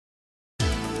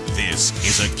This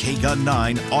is a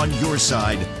KGUN9 On Your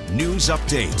Side news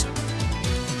update.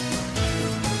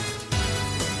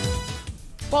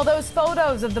 Well, those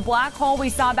photos of the black hole we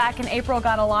saw back in April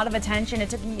got a lot of attention. It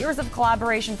took years of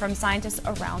collaboration from scientists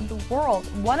around the world.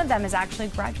 One of them is actually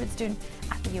a graduate student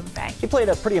at the U of A. He played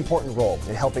a pretty important role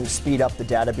in helping speed up the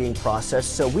data being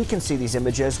processed so we can see these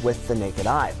images with the naked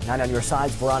eye. 9 On Your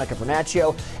Side's Veronica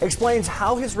Vernaccio explains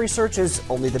how his research is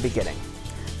only the beginning.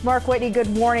 Mark Whitney, good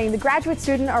morning. The graduate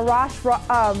student Arash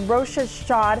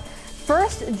Roshashad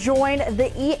first joined the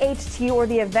EHT, or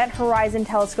the Event Horizon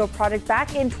Telescope project,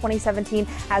 back in 2017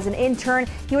 as an intern.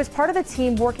 He was part of the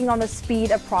team working on the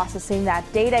speed of processing that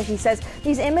data. He says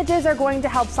these images are going to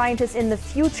help scientists in the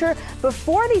future.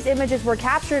 Before these images were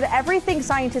captured, everything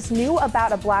scientists knew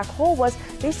about a black hole was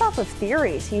based off of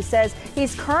theories. He says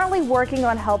he's currently working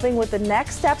on helping with the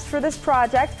next steps for this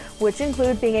project, which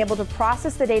include being able to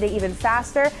process the data even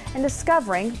faster and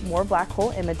discovering more black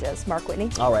hole images. Mark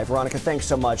Whitney. All right, Veronica, thanks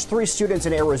so much. 3 students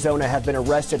in Arizona have been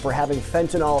arrested for having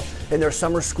fentanyl in their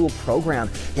summer school program.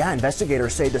 Yeah,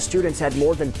 investigators say the students had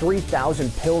more than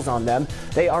 3,000 pills on them.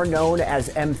 They are known as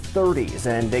M30s,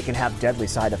 and they can have deadly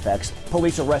side effects.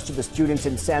 Police arrested the students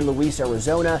in San Luis,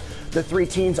 Arizona. The 3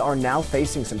 teens are now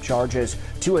facing some charges.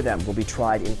 2 of them will be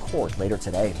tried in court later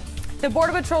today. The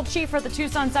Border Patrol chief for the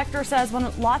Tucson sector says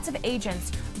when lots of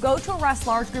agents go to arrest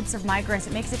large groups of migrants,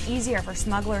 it makes it easier for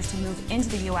smugglers to move into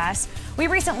the U.S. We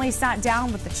recently sat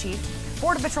down with the chief.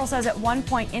 Border Patrol says at one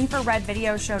point infrared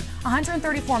video showed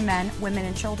 134 men, women,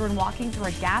 and children walking through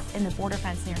a gap in the border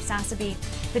fence near Sassabee.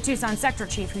 The Tucson sector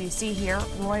chief, who you see here,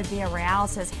 Roy Villarreal,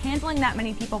 says handling that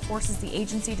many people forces the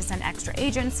agency to send extra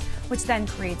agents, which then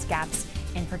creates gaps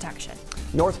in protection.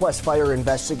 Northwest fire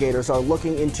investigators are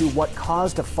looking into what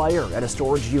caused a fire at a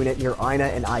storage unit near Ina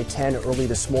and I-10 early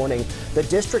this morning. The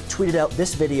district tweeted out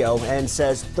this video and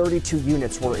says 32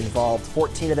 units were involved.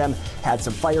 14 of them had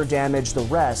some fire damage. The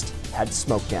rest had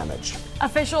smoke damage.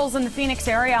 Officials in the Phoenix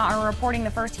area are reporting the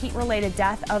first heat-related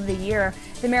death of the year.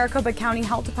 The Maricopa County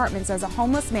Health Department says a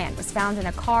homeless man was found in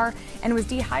a car and was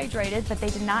dehydrated, but they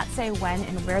did not say when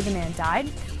and where the man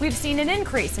died. We've seen an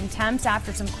increase in temps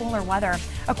after some cooler weather.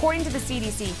 According to the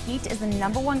CDC, heat is the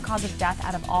 #1 cause of death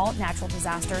out of all natural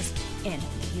disasters in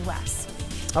the U.S.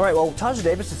 All right, well, Taja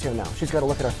Davis is here now. She's got a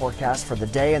look at our forecast for the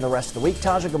day and the rest of the week.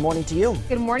 Taja, good morning to you.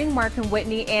 Good morning, Mark and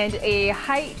Whitney. And a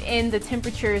hike in the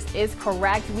temperatures is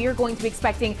correct. We are going to be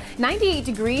expecting 98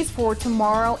 degrees for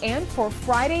tomorrow and for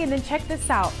Friday. And then check this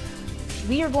out.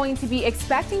 We are going to be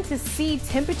expecting to see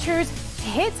temperatures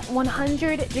hit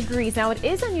 100 degrees. Now, it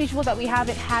is unusual that we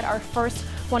haven't had our first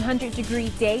 100-degree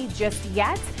day just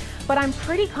yet, but I'm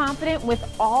pretty confident with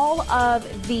all of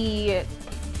the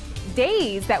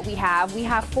days that we have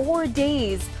 4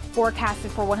 days forecasted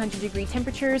for 100-degree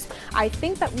temperatures. I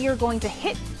think that we are going to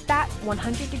hit that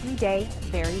 100-degree day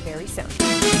very, very soon.